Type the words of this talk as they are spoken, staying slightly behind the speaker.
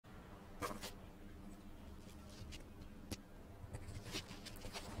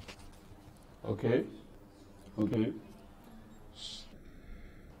Okay. Okay.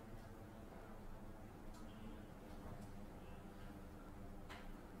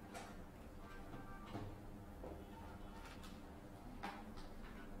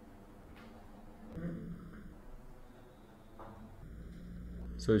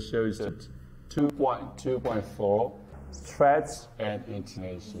 So it shows that 2.4 stress and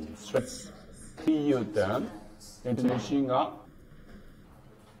intonation. Stress key down, intonation up,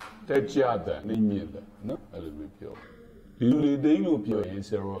 that's the other, no? A little bit pure. Luliding will be in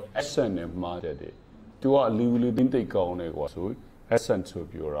zero accent and mother. Do a luliding take on a was accent to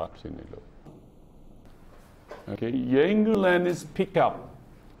pure up in the okay, young land is pick up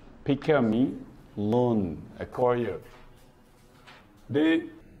me, learn, acquire. They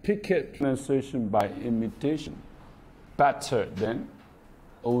pick up pronunciation by imitation better than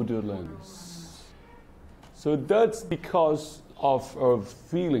older learners. So that's because of our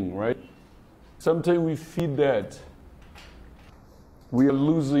feeling, right? Sometimes we feel that we are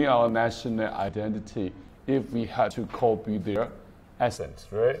losing our national identity if we had to copy their accent,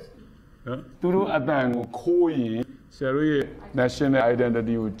 right? Turu atang koi seri national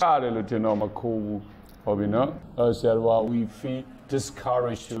identity u chare lo tin ma ko hobi no serwa we feel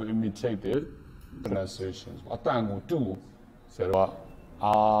discouraged to imitate the pronunciations atang ko tu serwa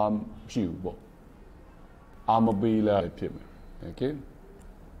piu bo amabila phit me okay.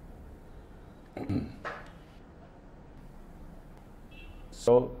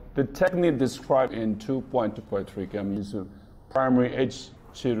 So the technique described in 2.2.3 can use primary age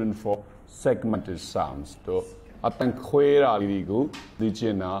children for segmented sounds. So, atang kwera li ko di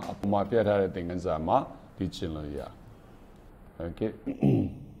chin na apama piat tha de thing sa ma di chin lo ya. Okay.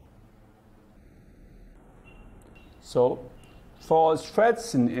 So for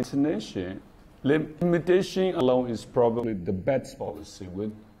stress in intonation, limitation alone is probably the best policy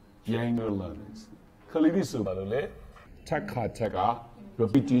with younger learners. Kalidi so ba lo le taka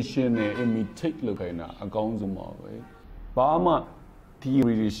repetition and imitate lo kai na akaung sama we. Ba ma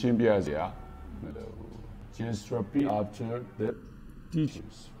theory shin pya sia just repeat after the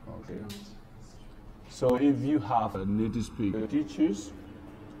teachers. Okay. So if you have a native speaker teachers,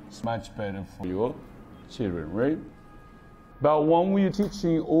 it's much better for your children, right? But when we're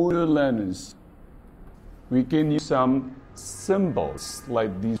teaching older learners, we can use some symbols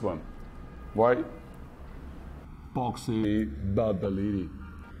like this one, right? Boxy, babali.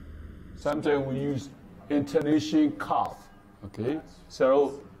 Sometimes we use intonation curve, okay?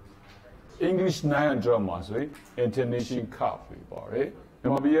 So English 9 dramas, right? Intonation curve, right?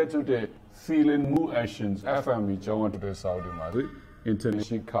 And we have to the feeling mood actions, FME, John to the Saudi,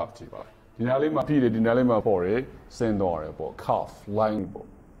 intonation curve, right? Dinale ma pide, dinale ma pore, send or curve, line book.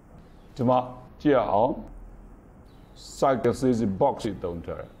 Tuma, Jia on, cycle says box it don't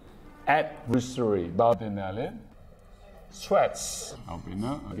tell. Adversary, about dinale. Stress.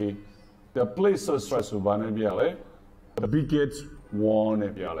 Okay. The place of stress will be the biggest one.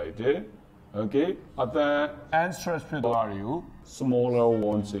 Okay. At the and stress are you smaller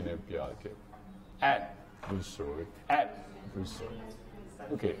ones in a adversary. Adversary.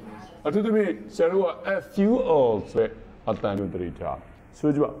 Okay. At the me, so a few also at the 3 times. So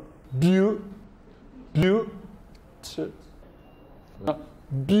you beautiful.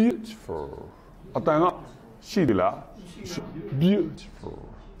 At the Shidila. Beautiful.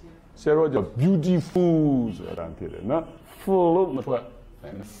 Sarah, beautiful. Full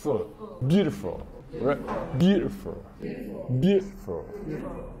and full. Beautiful. Right? Beautiful. Beautiful.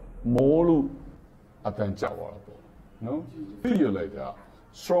 More attention. No? Feel like that.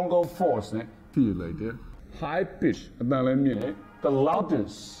 Stronger force. Feel like that. High pitch. The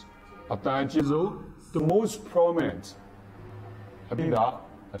loudest. Attention. The most prominent.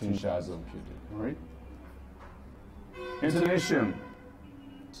 Attention. Right? Intonation.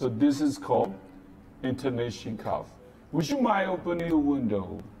 So this is called intonation curve. Would you mind opening the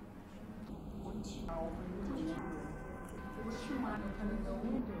window?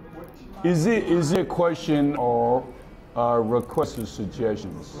 Is it a question or a request or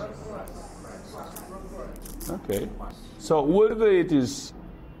suggestions? Okay. So whatever it is,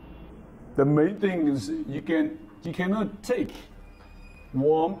 the main thing is you cannot take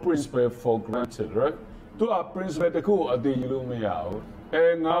one principle for granted, right? To a principle ko ade yilo me yao.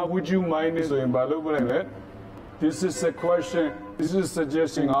 And would you mind this in Balu? This is a question, this is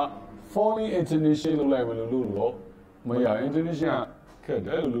suggesting falling intonation like Lulu. Maya intonation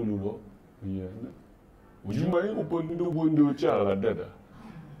Lulu. Would you mind open the window, child?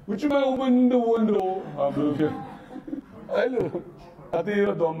 Would you mind open the window? Hello. I think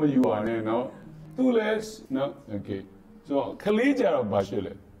you are now. 2 less? No? Okay. So, Kalija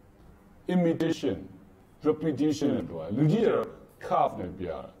Bashile. imitation, repetition နဲ့ပြောလူကြီးကတော့ curve နဲ့ပြ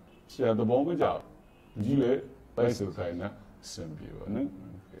တာဆရာသဘောမကျလူကြီးလည်းလိုက်ဆိုခိုင်းတာအဆင်ပြေပါနော်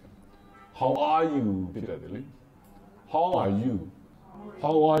How are you ဖြစ်တယ်လေ How are you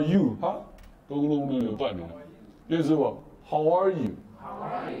How are you ဟာတုံးလုံးလေးပတ်နေတာပြည့်စုံပါ How are you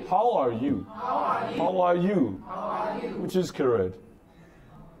How are you How are you which is correct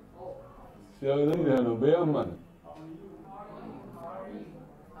ဆရာလည်းလည်းဘယ်အမှန်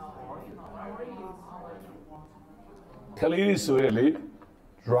ကလေးဆိုရလေ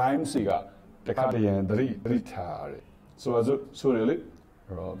rhyme စီကတခါတည်းရန်သတိထားရတယ်ဆိုရလေ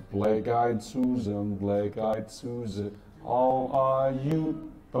black-eyed Susan how are you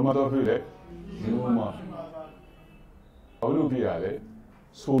ဘာမှတော့ဖြစ်လေ you မှာဘာလို့ဖြစ်ရလဲ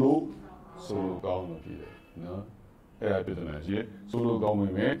ဆိုလို့ကောင်းလို့ဖြစ်တယ်နော်အဲ့ဒါပြဿနာရှိတယ်ဆိုလို့ကောင်းပြီ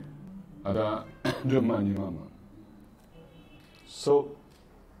မယ်အဲ့ဒါဒီမှန်ညီမှာ so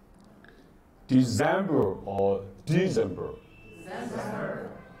December or December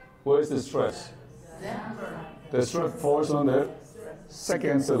where is the stress the stress falls on the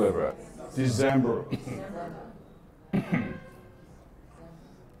second syllable December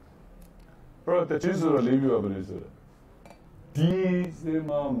bro the two sort of leave you up in this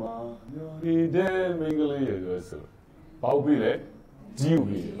December the day mingle so how be it deal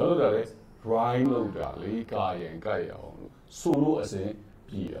with it rhyme လောက်တာလေကာရင်ကြိုက်အောင်ဆိုလို့အစဉ်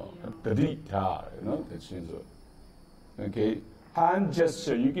ပြည်အောင်တတိထားတယ်နော်တချင်းဆို okay hand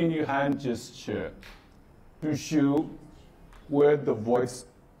gesture you can use hand gesture to show where the voice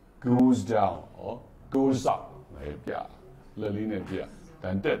goes down or goes up လေပြလက်လေးနဲ့ပြတ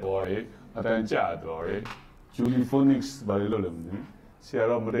န်တက်သွားတယ်အတန်ကျသွားတယ် Julie Phonics ဘာလို့လဲမသိဆရာ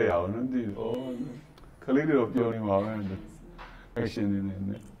တော့မတည့်အောင်နော်ဒီဩခလေးတွေတော့ပြောနေပါမယ် action နေ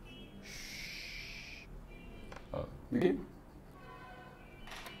နေ Okay.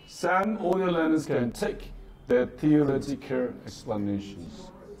 Some audio learners can take their theoretical explanations.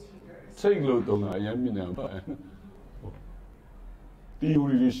 Take load on a young man.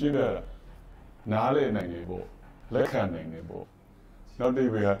 Theory is Nale Nanebo, Lekan Nanebo. Now they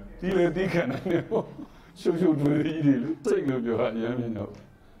were theoretical Nanebo. So you do it. Take load your young man.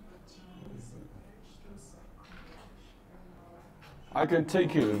 I can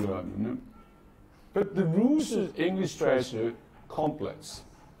take it around. But the rules of English treasure complex.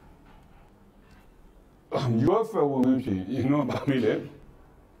 You are for women, you know about me there.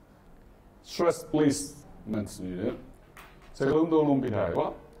 Stress placements needed. Second don't be tired.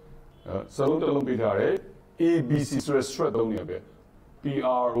 What? Second don't be tired. A B C stress don't need it. P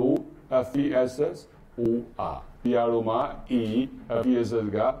R O F E S S O R. P R O ma E F E S S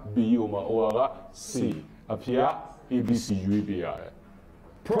ga B O ma O R ga C. Appear A B C U B R.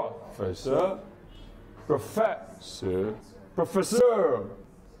 Professor. Professor.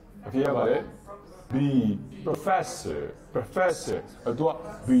 Okay, about it. B. Professor. A doit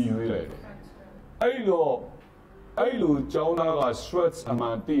be you. I know, Jonah sweats a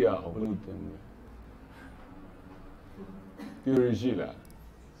mantia of Luton. Dirigila.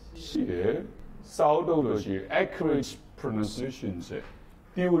 She, South of she, accurate pronunciation.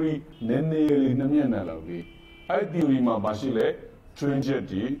 Theory, Nene, Namiana lovely. I theory my Basile,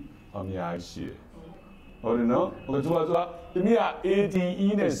 Trinity, Amiashi. Or no, but what the mere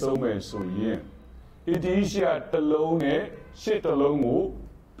ADE is so much so yen. It is yet alone, shit alone,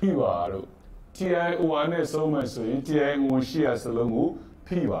 Pivaro. TI1 is so much so, TI1 she has alone,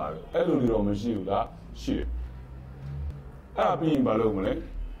 Pivaro. I don't know, Machila, shit. I being Balomale,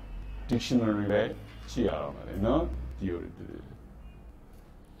 dictionary, she are, no, theory.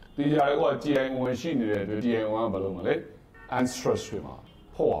 The what TI1 she needed, the TI1 Balomale, and stress swimmer.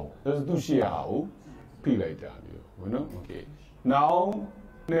 Poem, let's do she how. P like that, you know? Okay. Now,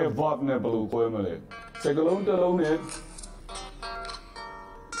 never blue coemele. Take a look alone.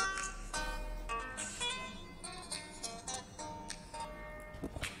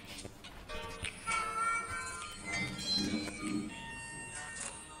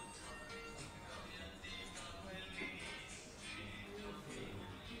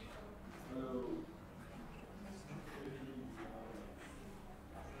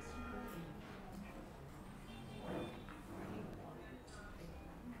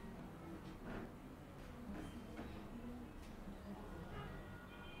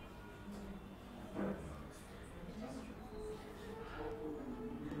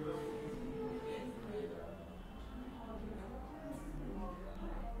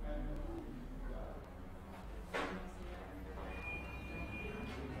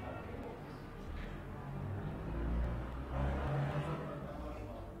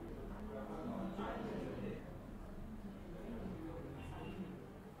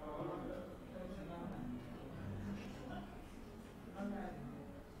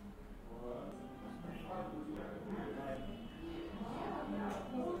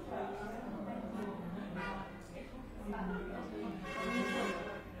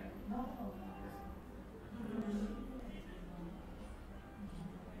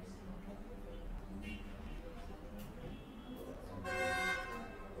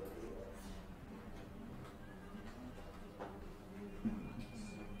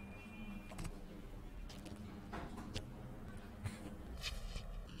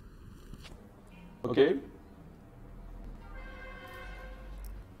 Okay?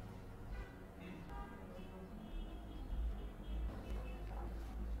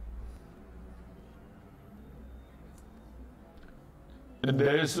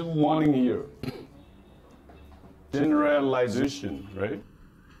 There is a warning here. Generalization, right?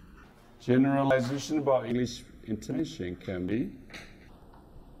 Generalization about English intonation can be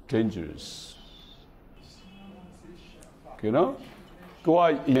dangerous. You know? Go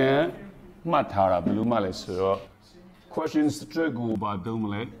in, matara, blue malice, questions trago about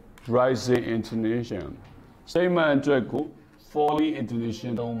domale, rising intonation. Same man trago, falling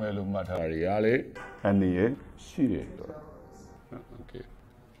intonation, domelo matariale, and the she. Okay.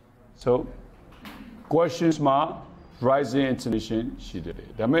 So, questions ma, rising intonation, she did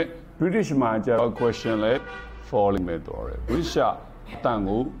it. That means British man just question like falling method. British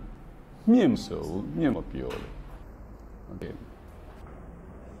tango, meme so, meme appeal. Okay.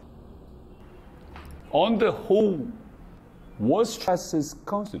 On the whole, what stress is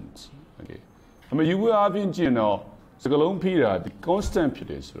constant? Okay. I mean, you will have in general, so the long period, the constant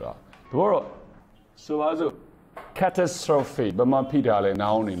period, so as a catastrophe, but my period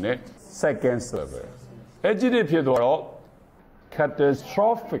now in it, second level. Agitated period,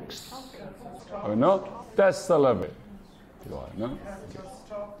 catastrophics. You know, that's the level. No?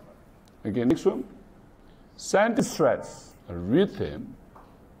 Okay, next one. Sentence stress, rhythm,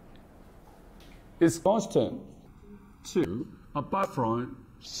 is constant. Two, apart from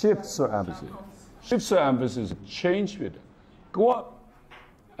shifts or emphasis. Shifts or emphasis change with it. Go up.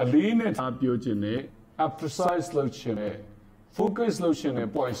 A linear type of emphasize lotion, focus lotion,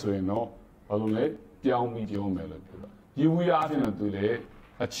 point so you know, only down with your melody. You will have to do it.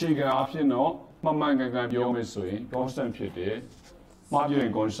 A chicken option, no, my man can be always so in constant period. My view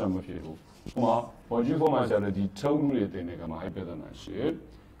in constant people. What you call myself, the totally thing, I better than I should.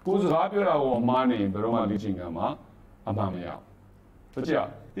 Because I feel our money, but I'm teaching Ama, Amamia. But yeah,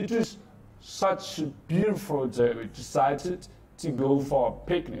 it is such a beautiful day. We decided to go for a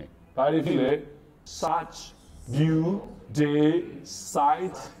picnic. But if you such view, day,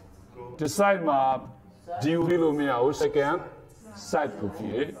 sight, decide ma, do you feel me out second, sight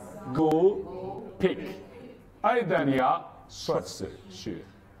coffee, go, pick. I then ya, stretch shit.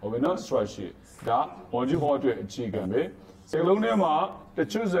 Or not stretch it. That, what you want to achieve, Segaloma, the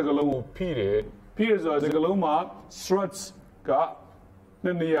choose a galoma period, periods of the galoma, struts, got,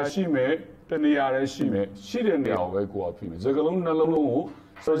 then the Yashime, then the Yarashime, she didn't know where go up. Zagalona lomo,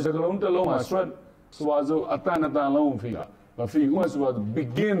 so Zagalon the loma strut, Swazo, Atanatan long figure. But he was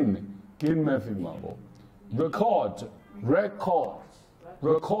begin, Mefimabo. Record, recall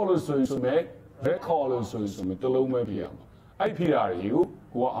so me, recall so me, the loma piano. IPRU,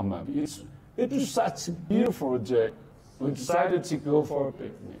 who are Amabi. It is such a beautiful day. We decided to go for a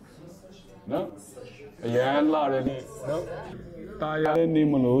picnic. No? Yeah, and already. No? Taya ni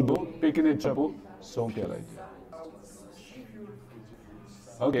malodo, picnic trouble, so like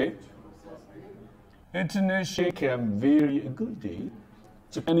okay. Intonation can vary a good deal,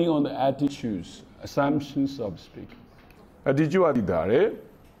 depending on the attitudes, assumptions of speaking. Did you add that?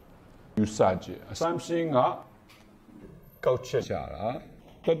 You said assumption are culture.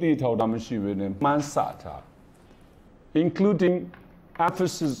 Kati Taudamashi with Mansata. Including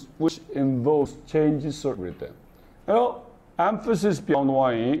emphasis which involves changes of rhythm. Well, emphasis beyond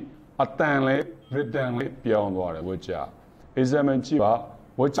one, attentively, written beyond one, which is a menchiva,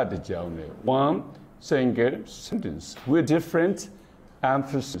 which are the journey. One single sentence with different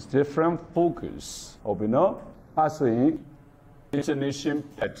emphasis, different focus. Or no, as in intonation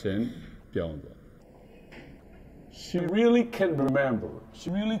pattern beyond one. She really can remember. She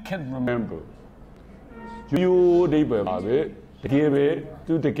really can remember. You give it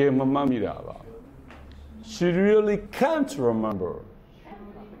to the game of Mamida. She really can't remember.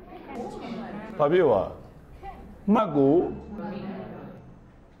 Pabiwa. Mago.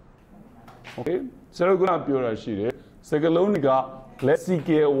 Okay? So we're going to pure shire. Segalonica, let's see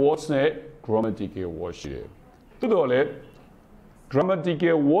what's it, grammatical wash it. To the let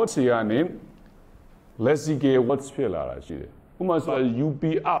grammatical what's your name? Let's see what's Pilla shire. Who must you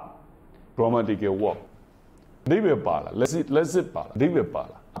be up? Grammatical walk. They will pala. Let's it pala. They will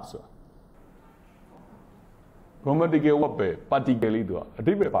pala. So, grammatical what particularly do.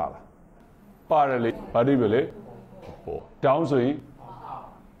 They will pala. Parallel, particularly. Down so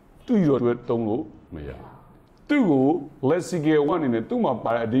to your don't know. Two, let's see one in a tuma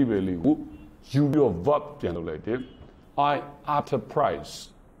paradibally. You will verb generated. I at a price.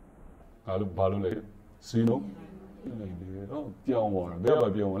 I'll see no.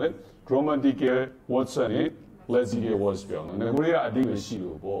 Grammatical what's on it. Let's see what's beyond. And we are doing a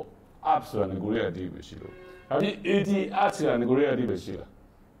shield. up ဆိုတာငကိုရအတိပဲရှိလို့ဒါပြီး AT up ဆိုတာငကိုရအတိပဲရှိလား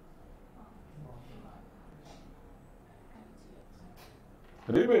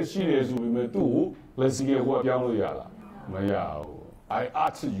အတိပဲရှိတယ်ဆိုပေမဲ့သူ့ကို lexical ကိုပြောင်းလို့ရလားမရဘူး I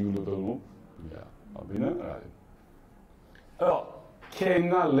ask you လို့တော့မရဟုတ်ပြီနော်အဲ့တော့ can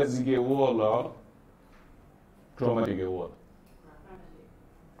က lexical word လား grammatical word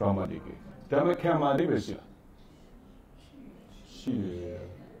grammatical ဒါပေမဲ့ can မှာအတိပဲရှိလားရှိတယ်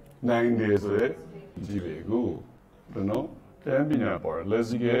နိုင်တယ်ဆိုရဲကြည့်ပဲကိုဒါနော်တမ်းပြညာပေါ်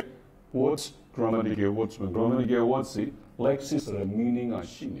lexical words grammatical words grammatical words စီ lexis ဆိုတဲ့ meaning က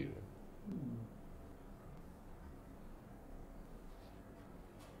ရှိနေတယ်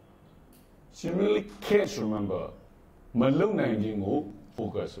She really can't remember မလုံနိုင်ခြင်းကို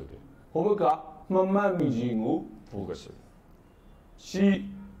focus လုပ်တယ်ဟိုဘက်ကမမှတ်မိခြင်းကို focus လုပ်တယ် She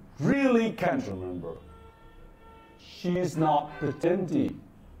really can't remember She is not pretending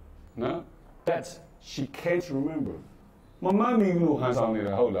no that she can't remember မမှတ်မိလို့ဟန်ဆောင်နေ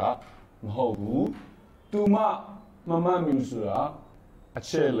တာဟုတ်လားမဟုတ်ဘူးသူမမှတ်မိဆိုတာအ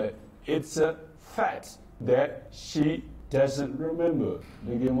ချက်လေ it's a fact that she doesn't remember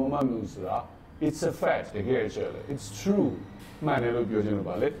ဒီကမမှတ်မိဆိုတာ it's a fact တကယ်အချက်လေ it's true မှန်တယ်လို့ပြောချင်လို့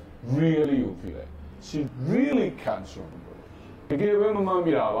ပါလေ really ကိုဖြစ်လိုက် she really can't remember တကယ်ပဲမမှတ်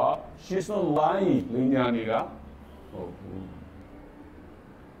မိတာပါ she's not lying လင်းညာနေတာဟုတ်ဘူး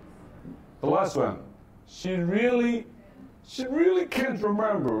The last one she really can't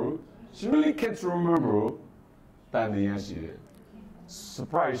remember she really can't remember တန်နေရရှိတယ်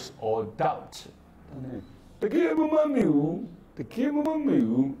surprise or doubt တကယ်မမှတ်မိဘူးတကယ်မမှတ်မိ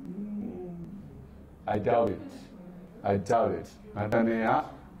ဘူး I doubt it ငါတန်နေရ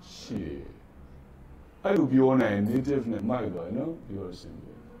ရှိတယ်အဲ့လိုပြောနိုင် native နဲ့မိုက်သွားနော်ပြောရစင်တ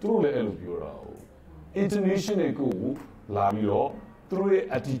ယ်သူတို့လည်းအဲ့လိုပြောတာဟုတ် intonation ကိုလာပြီးတော့သူတို့ရဲ့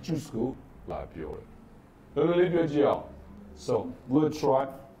attitudes ကိုလာပြောတယ်လောလောလေးပြောကြည့်အောင် so we'll try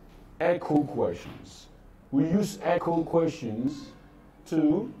echo questions we use echo questions to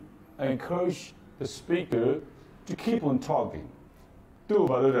encourage the speaker to keep on talking သူ့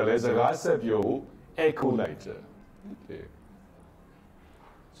ဘာလို့လဲစကားဆက်ပြော echo လိုက်တယ် okay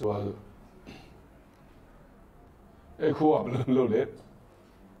so echo ကဘယ်လိုလုပ်လဲ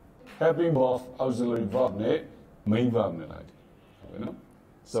helping verb auxiliary verb နဲ့ main verb နဲ့လိုက်တယ်ဟုတ်နော်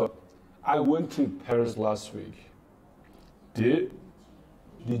so I went to Paris last week did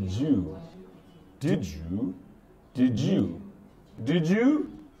you did you did you did you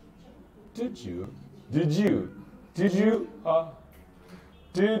did you did you did you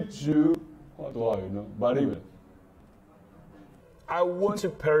did you what do I know but even I went to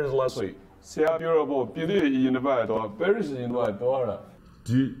Paris last week ဆရာပြောတော့ပြည်သူ့ရင်တစ်ပတ်တော့ Paris ရင်တစ်ပတ်တော့တာ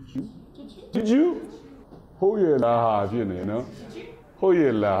did you ဟုတ်ရဲ့လားဖြစ်နေနော်ဟုတ်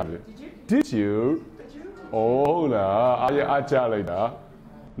ရဲ့လား did you ဟုတ်လားအားကြလိုက်တာ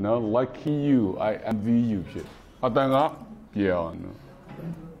နော် lucky you I envy you ဖြစ်အတန်ကပြောင်းနော်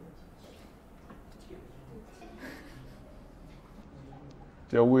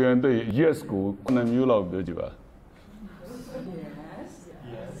ကျော်ဝေရန်တဲ့ yes ကို9မျိုးလောက်ပြောကြည့်ပါ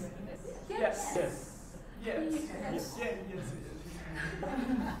Yes. Yes. Yes.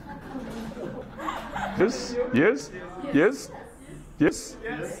 Yes. Yes. Yes.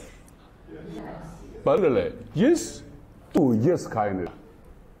 Yes. But yes. Oh, yes, kind of.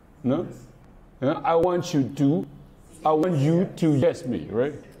 No. I want you to yes me,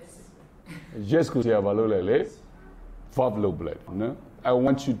 right? Yes, because you have a little Pablo blood. No. I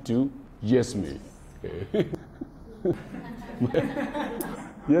want you to yes me. Okay.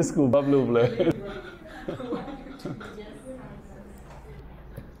 Yes, cool, Pablo blood.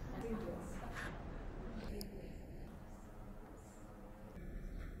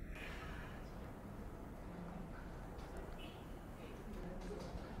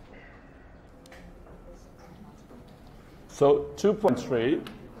 So 2.3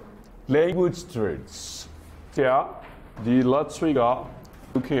 language traits. Yeah, the last week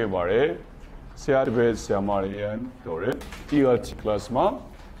okay, bare. Share with Samarian Dore. ELT class ma.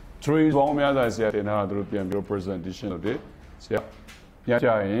 Three long mother said in our European presentation of it. Yeah,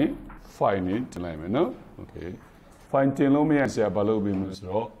 yeah, fine it, no? Okay. Fine, tell me and say about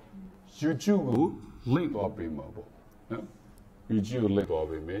YouTube link up in mobile. YouTube link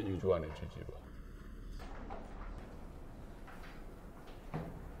up in me, you do an YouTube.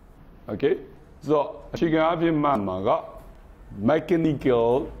 Okay, so she can have in mama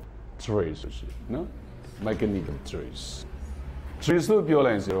mechanical trace, no? Mechanical trace. Trace to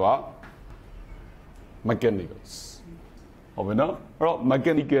violence, mechanicals. Over now,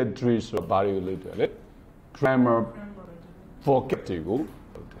 mechanical trace or body related. Grammar, vocabulary.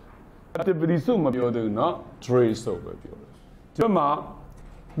 activity ဆိုမပြောသေးဘူးเนาะ dray ဆိုပဲပြောတယ်ဒီမှာ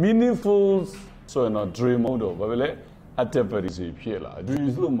meaningful ဆိုရင်တော့ dray မဟုတ်တော့ဘာပဲလဲ activity စီဖြစ်လာ dray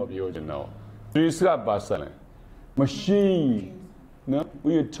ဆိုမပြောချင်တော့ dray ကပါစလဲ machine နော်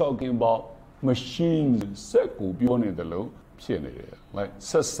we are talking about machines စက်ကိုပြောနေတယ်လို့ဖြစ်နေတယ် like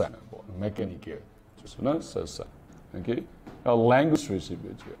ဆက်ဆံပေါ့ mechanical ဆိုတော့ဆက်ဆံ okay our language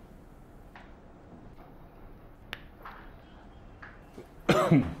recipe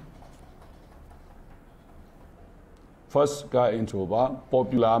first guy into about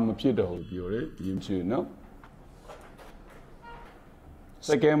popular မဖြစ်တော့ဘူးပြောတယ်ဒီချင်နော်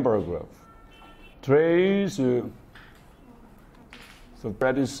second paragraph trace for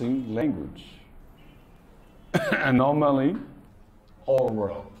practicing language and normally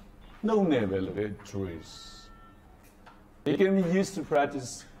aural no level of trace it can be used to practice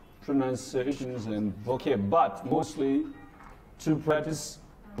pronunciations and vocab but mostly to practice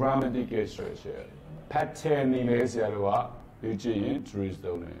grammatical structure pattern in this area which is trace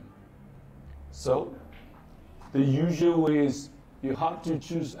down so the usual way is you have to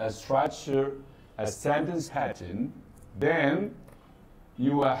choose a structure a sentence pattern then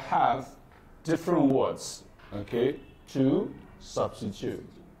you will have different words okay to substitute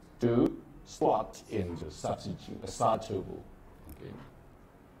to slot into substitute a substitute okay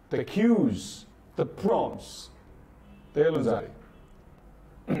the cues the prompts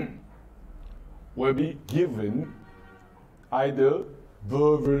will be given either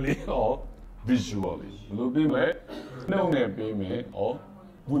verbally or visually. Or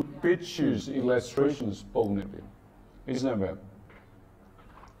with pictures, illustrations, example,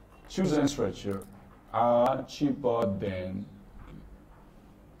 choose and structure are cheaper than,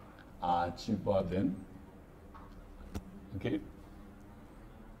 okay?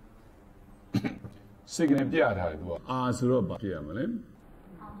 Second,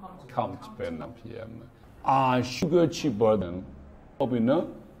 count pen up here. Are sugar cheaper than Obina?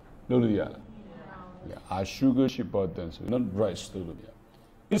 Luluya. Yeah, are sugar cheaper than so not rice Luluya.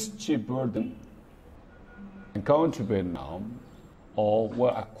 Is cheaper than and count pen now or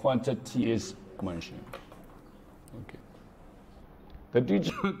what a quantity is mentioned. Okay. The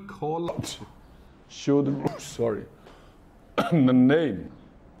teacher call out show the sorry the name.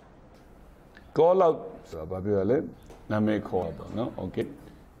 Call out name call out no okay.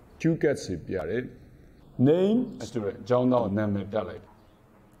 Two gets it, name a student, John now name it,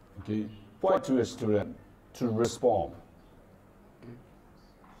 okay, point to a student to respond.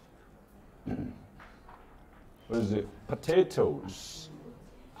 Okay. What is it? Potatoes,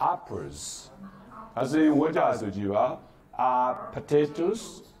 apples. As in, what does it you are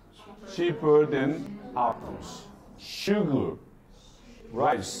potatoes cheaper than apples? Sugar,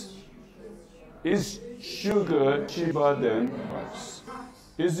 rice. Is sugar cheaper than rice?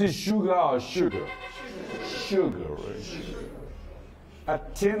 Is it sugar or sugar? Sugar. A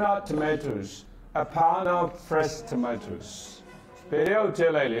tin of tomatoes, a pound of fresh tomatoes. Pero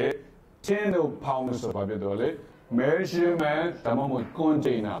tell a 10 pounds of babidole, measurement, the moment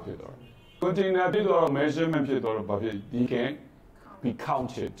container pidor. Container pidor, measurement pidor, babid, you can be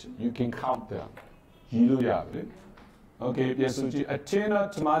counted. You can count them. Okay, yes, a tin of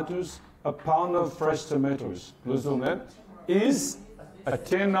tomatoes, a pound of fresh tomatoes. Is a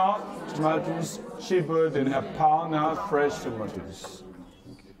tin of tomatoes cheaper than a pound of fresh tomatoes.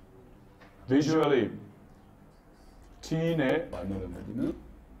 Okay. Visually, tin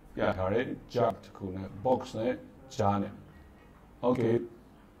jug box jar. Okay.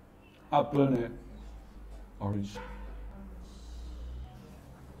 Apple orange.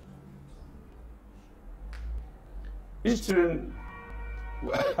 Each student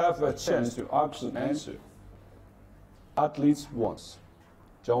will have a chance to ask and answer at least once.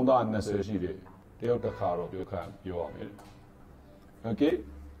 Okay?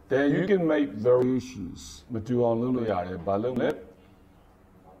 Then you can make variations.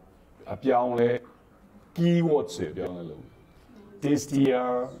 Keywords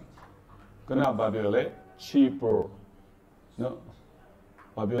tastier, cheaper. No?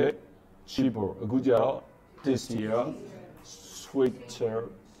 Cheaper. A good job. Tastier, sweeter,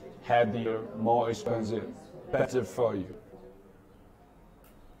 heavier, more expensive, better for you.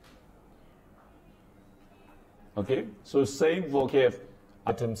 Okay, so same vocab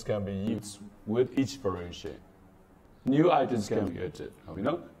items can be used with each variation. New items can be added. You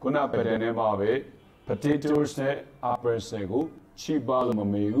know, kuna potatoes ne apples ne go cheaper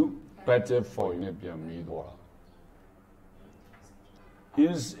better for you.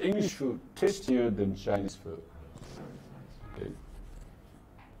 Is English food tastier than Chinese food? Okay.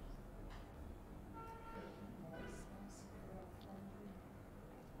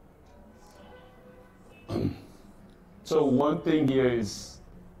 So one thing here is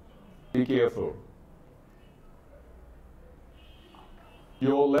be careful.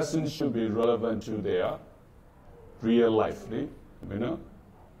 Your lesson should be relevant to their real life. You know?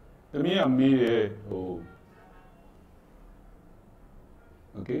 The me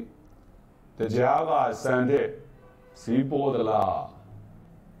okay? The Java Sunday, Sibo the la.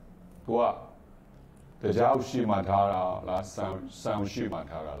 The Java Shimatara, la sound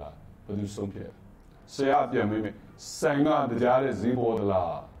Shimatara, la. But do something. Say up your mimi, sang up the Java Zibo the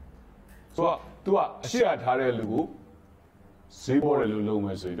la. So, to a share Tare Lugu, Sibo the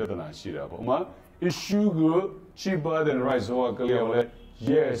Lulu, so you don't know Shira. Is sugar cheaper than rice or clear?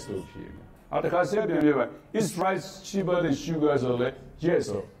 Yes, to him. At the Cassian, is rice cheaper than sugar? So, yes,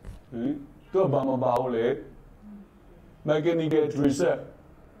 to Bama Baule, mechanical research,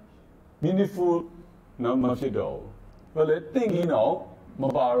 meaningful, no mafido. Well, I think you know,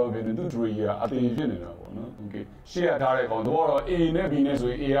 Mabaro been to 3 years at the evening. Okay, she had on the water in a business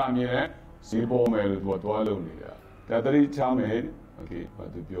with Iamine, Sibo mail what alone. That the time, okay,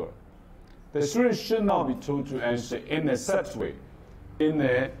 but the pure. The student should not be told to answer in a set way, in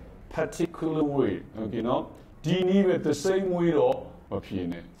a particular way. Okay, no? Do you need it the same way or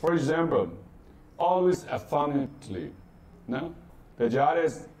opinion? For example, always affirmatively. No? The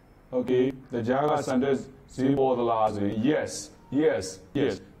Jares, okay, the Jaga sentence, Zibo the last, yes, yes,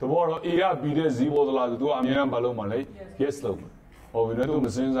 yes. The word Ea be the Zibo the last, do I mean Baloma? Yes, Loma. Or we don't do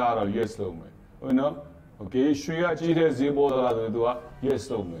the same out of yes, Loma. You know? Okay, Shria Chita Zibo the last, do yes,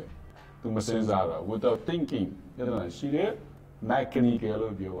 Loma. To Masenzara without thinking. You know, she did mechanical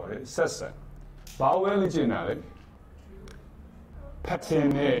view. Sessa. Power legionary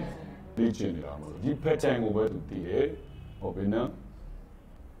pattern legionary. The pattern over to the opener.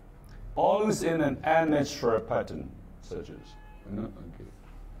 Always in an unnatural pattern, such as. You know, okay.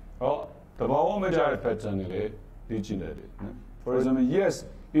 Oh, the power majority pattern is legionary. For example, yes,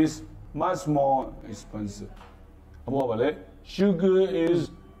 is much more expensive. Sugar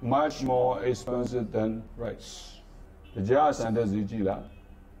is much more expensive than rice. The jar sentence is Gila.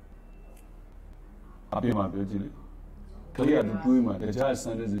 Abima Bujili. Clear the Puma, the jar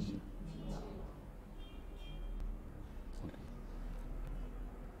sentence is.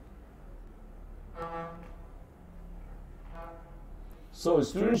 So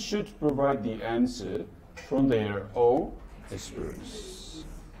students should provide the answer from their own experience.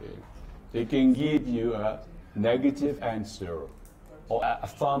 Okay. They can give you a negative answer or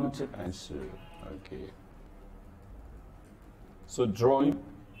affirmative answer. Okay. So drawing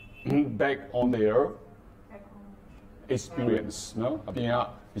back on their experience, no?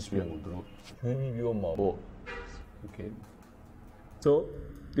 Experience. Okay. So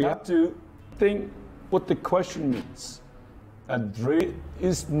they have to think what the question means. And dream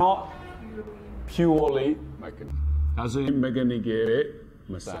is not purely mechanical. As a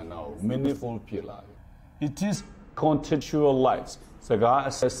mechanical, meaningful pillar. It is contextualized. Saga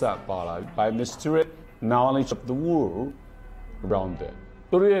assessed by mysterious knowledge of the world around them.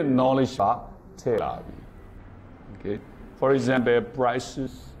 Today, knowledge okay. For example,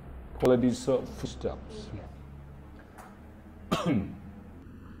 prices, qualities of foodstuffs.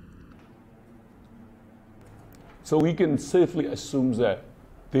 So we can safely assume that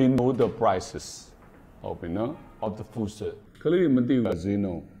they know the prices of the foodstuff.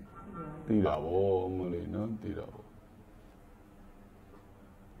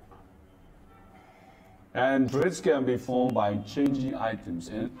 And trades can be formed by changing items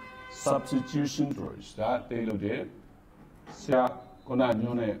in substitution trades. That they look there.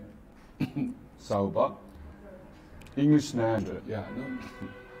 English standard, yeah.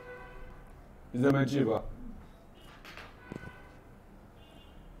 Is that cheaper?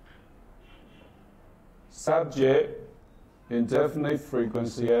 Subject, indefinite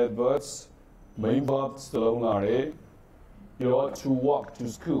frequency adverbs, main verb still are you ought to walk to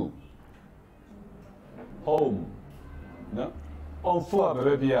school. Home. No? On foot,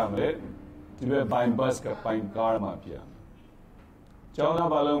 baby, to be buying bus, buying car, my piano. Jana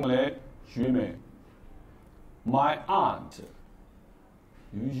Balomle, Jume. My aunt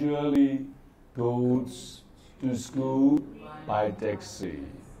usually goes to school by taxi.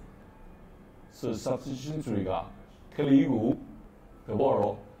 So substitution trigger, Kaligu, the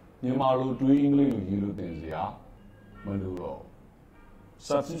borrow, Nimaru to English, you know, Maluro.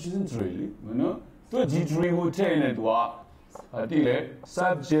 Substitution tree, you know, to G tree will tell it what a delay,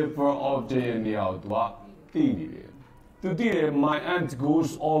 subject for object in the outward, delay. To delay, my aunt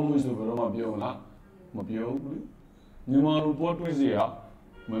goes always over Mabiola, Mabio, Nimaru, what was here,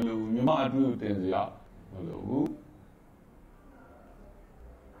 Malu, Nimadu, Tenzia, Malu.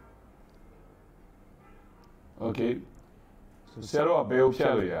 Okay, So zero bell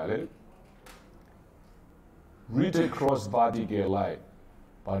shell. Read across vertical line.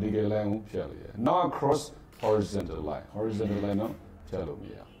 Vertical line shell. Not across horizontal line. Horizontal line no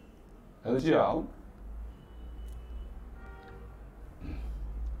shell.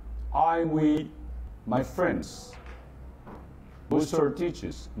 I'm with my friends. Most are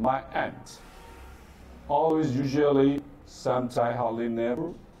teachers. My aunt. Always, usually, sometimes, hardly,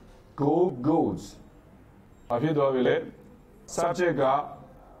 never. Go, goes. Subject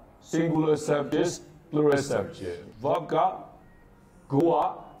singular subject, plural subject. Verb go,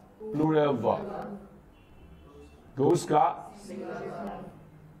 plural verb. Goes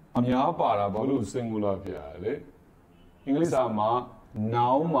singular verb. English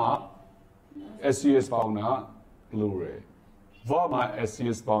noun SES founder plural. Verb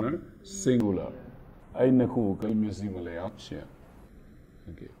SES founder singular. I know who missing Malay share.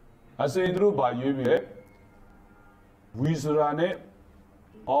 Okay. I say through by you, we surround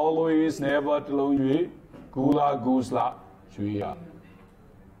always never to you, gula gusla, chuya.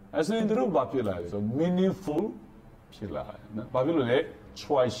 I say through Babila, so meaningful pila. Babila,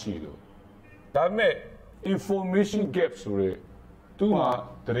 twice shield. That may information gaps, Tuma,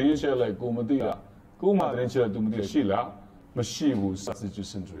 the rancher like Gomadia, Goma rancher to the Sheila. Machine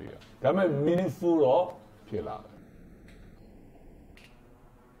substitution tree. That means meaningful or pillar.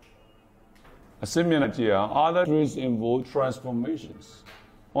 A similarity, other trees involve transformations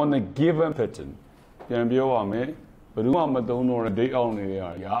on a given pattern. Can be over me, but you want to know a day only.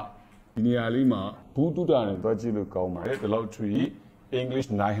 Yeah, in the Alima, who do that in Brazil, the log tree, English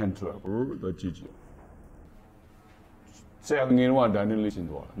 900, the Gigi. Say, I'm going to one, listen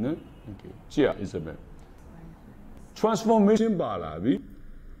to one. Okay, Chia is a bit. Transformation balabi.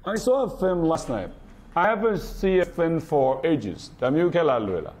 I saw a film last night. I haven't seen a film for ages.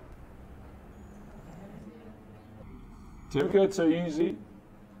 Difficult so easy.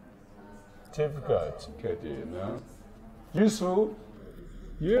 Difficult. Useful.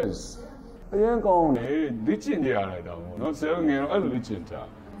 Yes. Ayan kong ne lichin dia lai da mo no. Sel ngin ro ai lichin ta.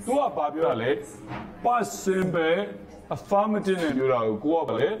 Tu a ba pyo la le. Past simple affirmative ne pyo da ko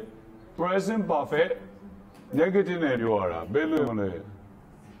ba le. Present perfect. Negative ne pyo ra. Be lo le.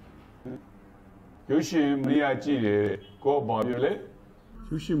 Yu shin Maria ji de ko ba pyo le.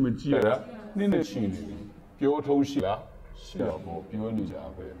 Yu shin ma ji ra. Ni ne chin ni. Pyo thong shi la. Shi la bo pyo ni ja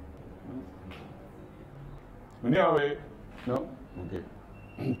ba. Maria we no. Okay.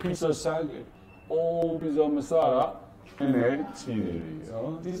 Piece of salad, oh, piece of masala, and then chili.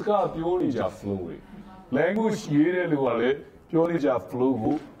 These guys purely just fluid. Language here, purely just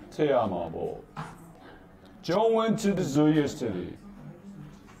fluid. Say I'm about. John went to the zoo yesterday.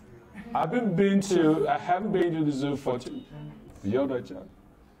 I haven't been to the zoo for the other time.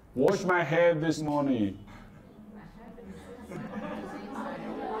 Wash my hair this morning.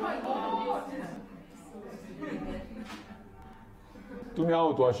 Tu me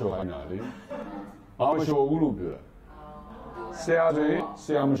auto show anali. I'm show ulu. Say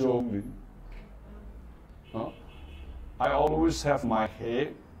I'm show. I always have my hair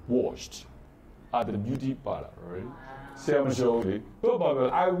washed at the beauty parlor, right? Say I'm show.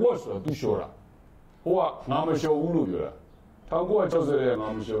 I wash to show. Or I'm show ulu. Tango just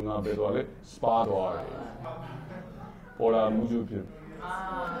I'm show na bedole spa doare. Or I'm muju.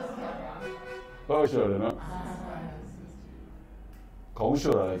 Oh, sure, no.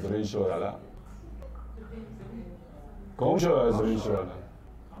 Consular is insurer. Consular is insurer.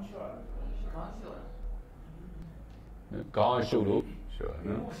 Consular, sure.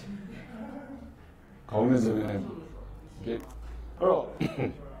 Con is in it. Oh,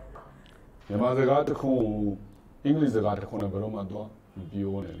 the mother got the cool English got the corner of Roma,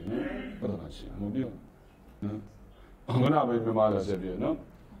 you only. But I'm not sure. I'm going to have my mother said, you know,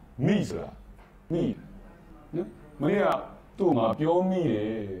 me, sir. Me. Maria. Tu ma pyo mi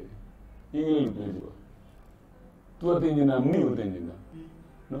re English pyo tu tin ni na mi u tin ni na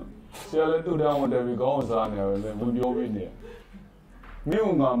no sia le tu da won de bi kaung sa ne le mu pyo bi ne mi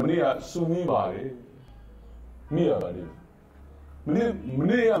u nga mani ya su mi ba re mi ya ba de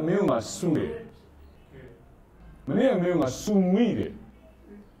mani ya mi u nga su re mani ya mi u nga su mi re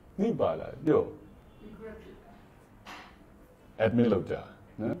ni ba la yo admit lo da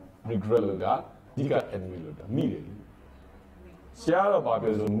no regret lo da di ka admit lo da mi re Share about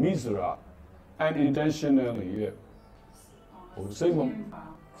as a misera and intentionally. Oh, say,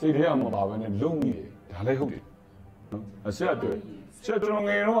 say, I'm about when I'm lonely. I hope it. I said to it. Said to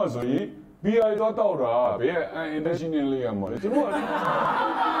me, also, be I thought out, be intentionally. I'm on it. So,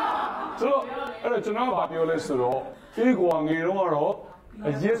 it's an apopulist, big one,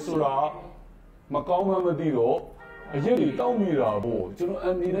 a yes, Macau Mamadiro, အရက်တွေတောက်မိတာပေါ့ကျွန်တော်အ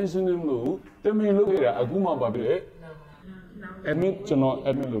န်ဒီတိုင်းရှင်းနေမလို့တမင်လုပ်ခဲ့တာအခုမှပါပြီလေ admit ကျွန်တော်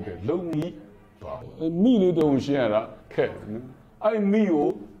admit လုပ်ခဲ့လုံမိပါမိလေးတုံးရှင်းရတာခက်နော်အဲ့မိကို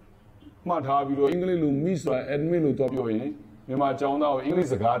မှတ်ထားပြီးတော့အင်္ဂလိပ်လိုမိဆိုတာ admit လို့တော့ပြောရင်မြန်မာကျောင်းသားကိုအင်္ဂလိပ်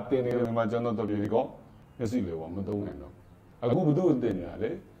စကားသင်နေတယ်မြန်မာကျောင်းသားတော့ပြောပြီးတော့မျက်စိလေပေါ့မသုံးနိုင်တော့အခုဘယ်သူ့ကိုသင်နေတာ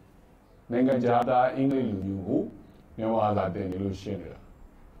လဲနိုင်ငံခြားသားအင်္ဂလိပ်လူမျိုးကိုမြန်မာသာသင်နေလို့ရှင်းနေတာ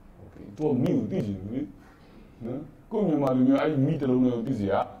โอเคသူကမိကိုသိချင်ဘူးလေနော်ကိုမြန်မာလူမျိုးအဲ့မိတလုံးလေးကိုသိစီ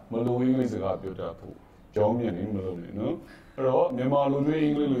ကမလိုအင်္ဂလိပ်စကားပြောတတ်ဖို့ကြောင်းမြင်နေမလို့လေနော်အဲ့တော့မြန်မာလူမျိုးအ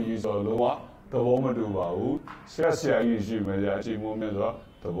င်္ဂလိပ်လိုရေးဆိုတော့လုံးဝသဘောမတူပါဘူးဆရာကြီးရှိမှကြာအချိန်မိုးမြတ်ဆိုတော့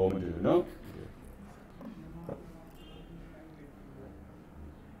သဘောမတူဘူးနော်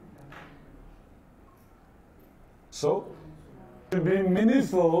So, to be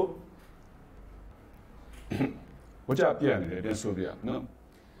meaningful, which are no?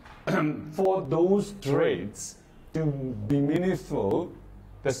 For those traits to be meaningful,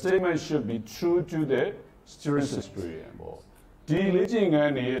 the statement should be true to the student's experience. Diligent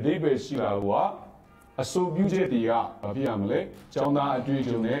and a debate silawa, a so beauty of Yamle, Jona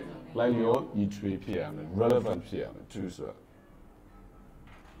Adrian, like your E3 PM, relevant PM, too, sir.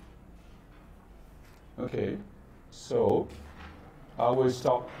 Okay. So, I will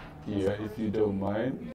stop here if you don't mind.